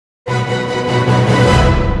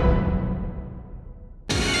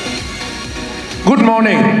Good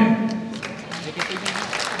morning.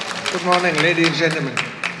 Good morning, ladies and gentlemen.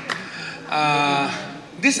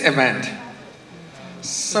 This event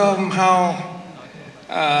somehow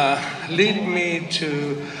lead me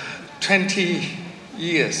to 20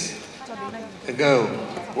 years ago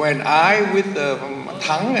when I, with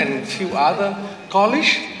Thắng and a few other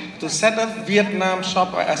colleagues, to set up Vietnam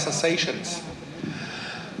Software Associations.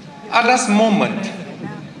 At that moment,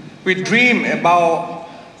 we dream about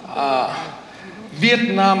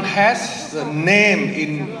Vietnam has the name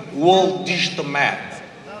in world digital map.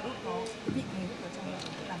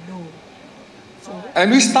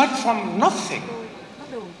 And we start from nothing.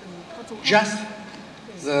 Just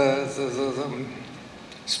the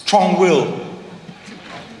strong will.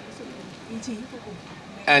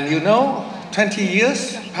 And you know, 20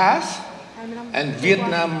 years passed, and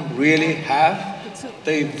Vietnam really have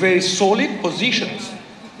the very solid positions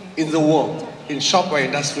in the world, in software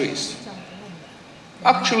industries.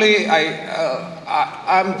 Actually,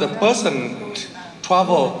 I'm the person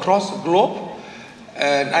travel across the globe,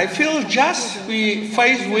 and I feel just we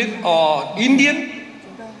faced with Indian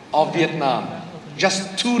or Vietnam,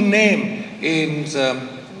 just two names in the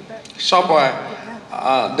software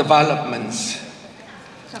developments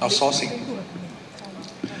or sourcing.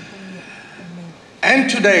 And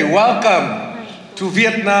today, welcome to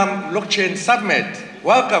Vietnam Blockchain Summit.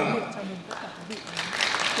 Welcome.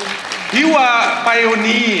 You are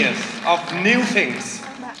pioneers of new things.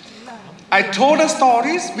 I told the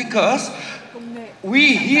stories because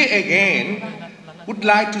we here again would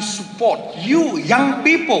like to support you young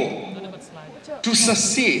people to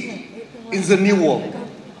succeed in the new world.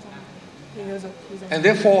 And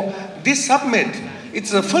therefore, this summit,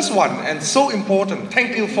 it's the first one and so important.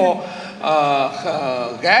 Thank you for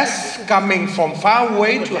guests coming from far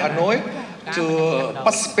away to Hanoi to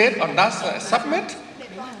participate on that summit.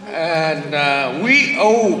 And we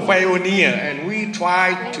all pioneer, and we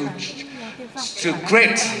try to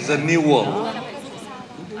create the new world.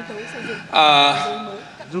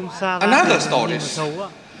 Another story.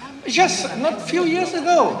 Just not a few years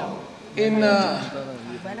ago, in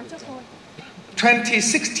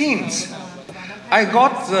 2016, I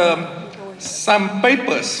got some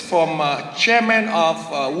papers from chairman of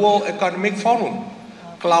World Economic Forum,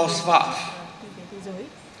 Klaus Schwab.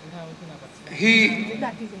 He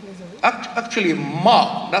actually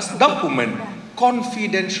marked that document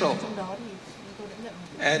confidential,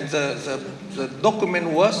 and the document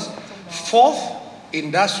was Fourth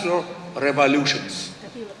Industrial Revolutions.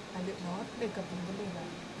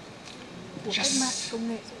 Just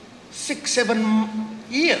 6-7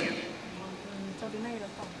 years.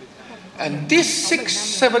 And these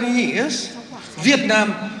 6-7 years,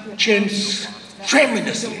 Vietnam changed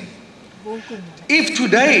tremendously. If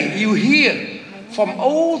today you hear from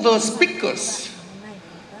all the speakers,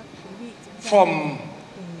 from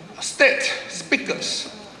state speakers,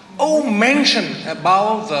 all mention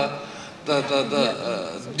about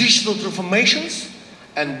the digital transformations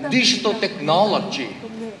and digital technology.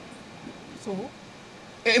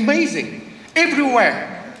 Amazing.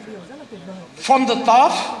 Everywhere. From the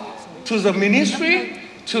top to the ministry,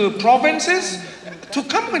 to provinces, to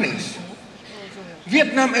companies.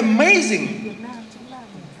 Vietnam amazing.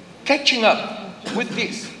 Catching up with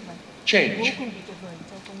this change.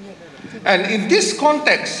 And in this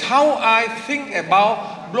context, how I think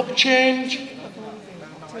about blockchain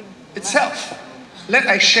itself, let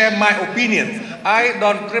I share my opinion. I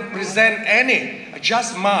don't represent any,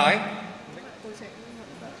 just mine.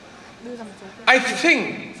 I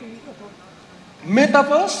think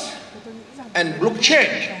metaverse and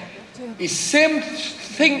blockchain is same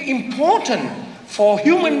thing important for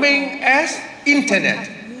human being as internet.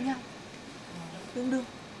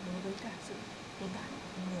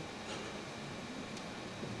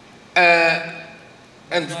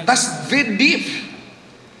 And that's very deep,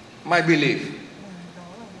 my belief.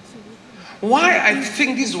 Why I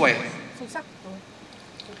think this way?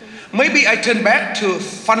 Maybe I turn back to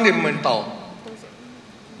fundamental.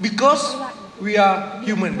 Because we are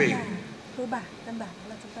human beings.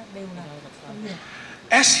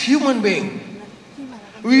 As human beings,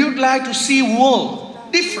 we would like to see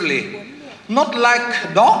world differently. Not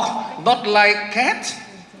like dog, not like cat,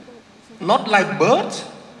 not like bird.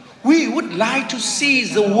 We would like to see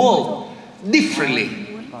the world differently.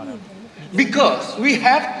 Because we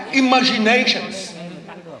have imaginations.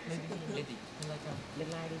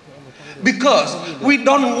 Because we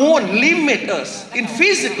don't want to limit us in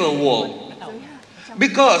physical world.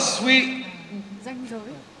 Because we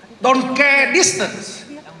don't care distance.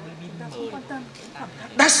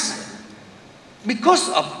 That's because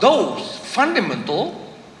of those fundamental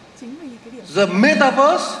The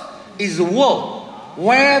metaverse is a world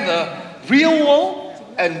where the real world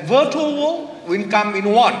and virtual world will come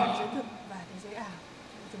in one.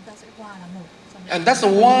 And that's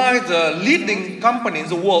why the leading companies in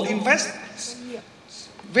the world invest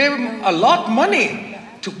a lot of money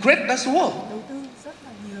to create this world.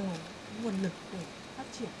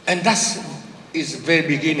 And that is very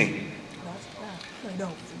beginning.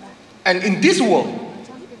 And in this world,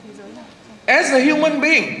 as a human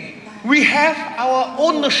being, we have our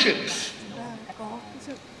ownerships.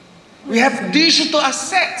 We have digital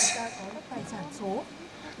assets.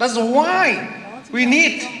 That's why we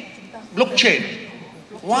need blockchain,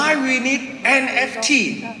 why we need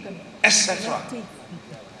NFT, etc.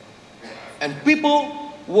 And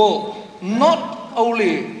people will not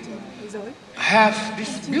only have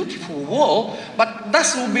this beautiful world, but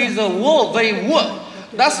that will be the world they work.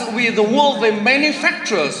 That will be the world they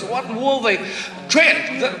manufacture, what world they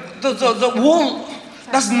trade, the world,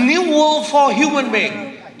 that's new world for human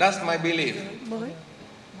being. That's my belief.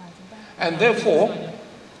 And therefore,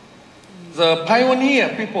 the pioneer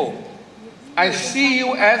people, I see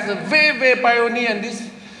you as a very, very pioneer in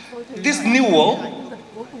this new world.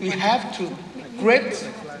 We have to create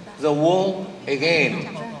the world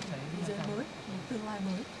again.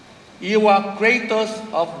 You are creators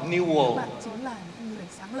of new world.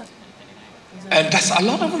 And that's a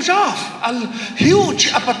lot of job, a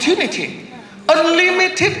huge opportunity,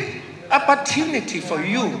 unlimited opportunity for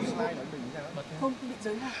you.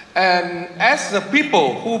 And as the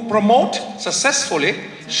people who promote successfully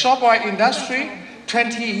software industry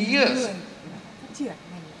 20 years,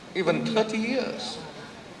 even 30 years.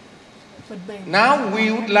 Now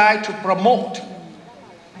we would like to promote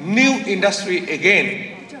new industry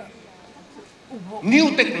again,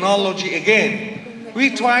 new technology again.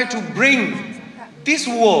 We try to bring this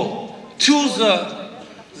world to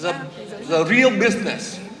the real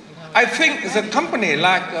business. I think the company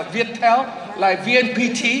like Viettel, like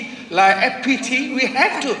VNPT, like FPT, we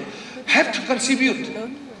have to contribute.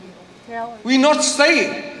 We not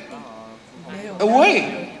stay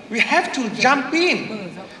away. We have to jump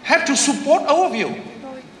in, have to support all of you,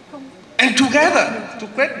 and together to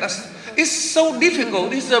create this. It's so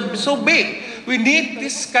difficult. It's so big. We need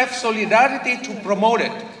this kind of solidarity to promote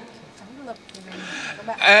it.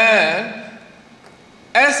 And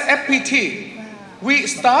as FPT, we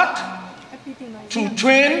start to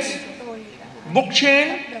train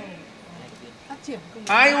blockchain,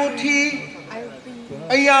 IoT,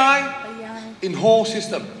 AI in whole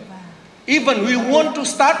system. Even we want to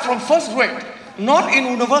start from first grade, not in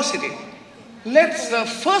university. Let's the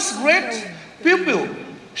first grade pupil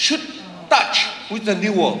should touch with the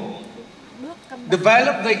new world,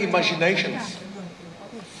 develop their imaginations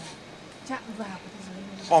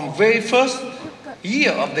from very first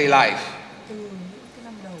year of their life.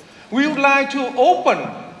 We would like to open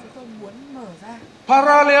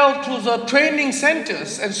parallel to the training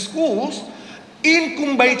centers and schools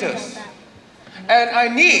incubators. And I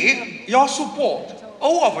need your support,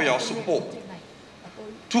 all of your support,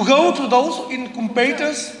 to go to those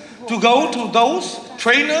incubators, to go to those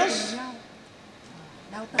trainers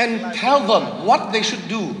and tell them what they should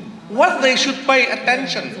do, what they should pay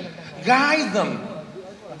attention, guide them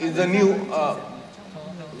in the new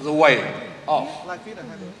the way of.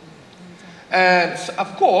 And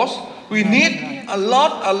of course, we need a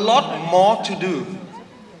lot more to do.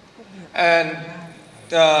 And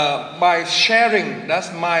by sharing,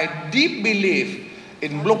 that's my deep belief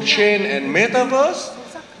in blockchain and metaverse,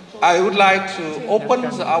 I would like to open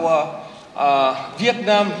our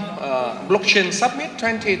Vietnam Blockchain Summit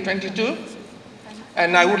 2022.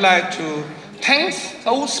 And I would like to thank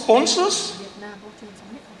our sponsors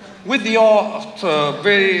with your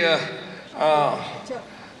very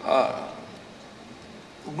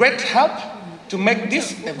great help to make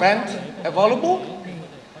this event available.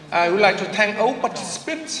 I would like to thank all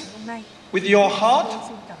participants with your heart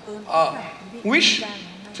wish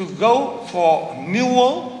to go for new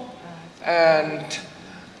world, and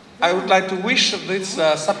I would like to wish this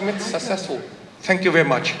summit successful. Thank you very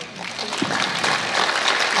much.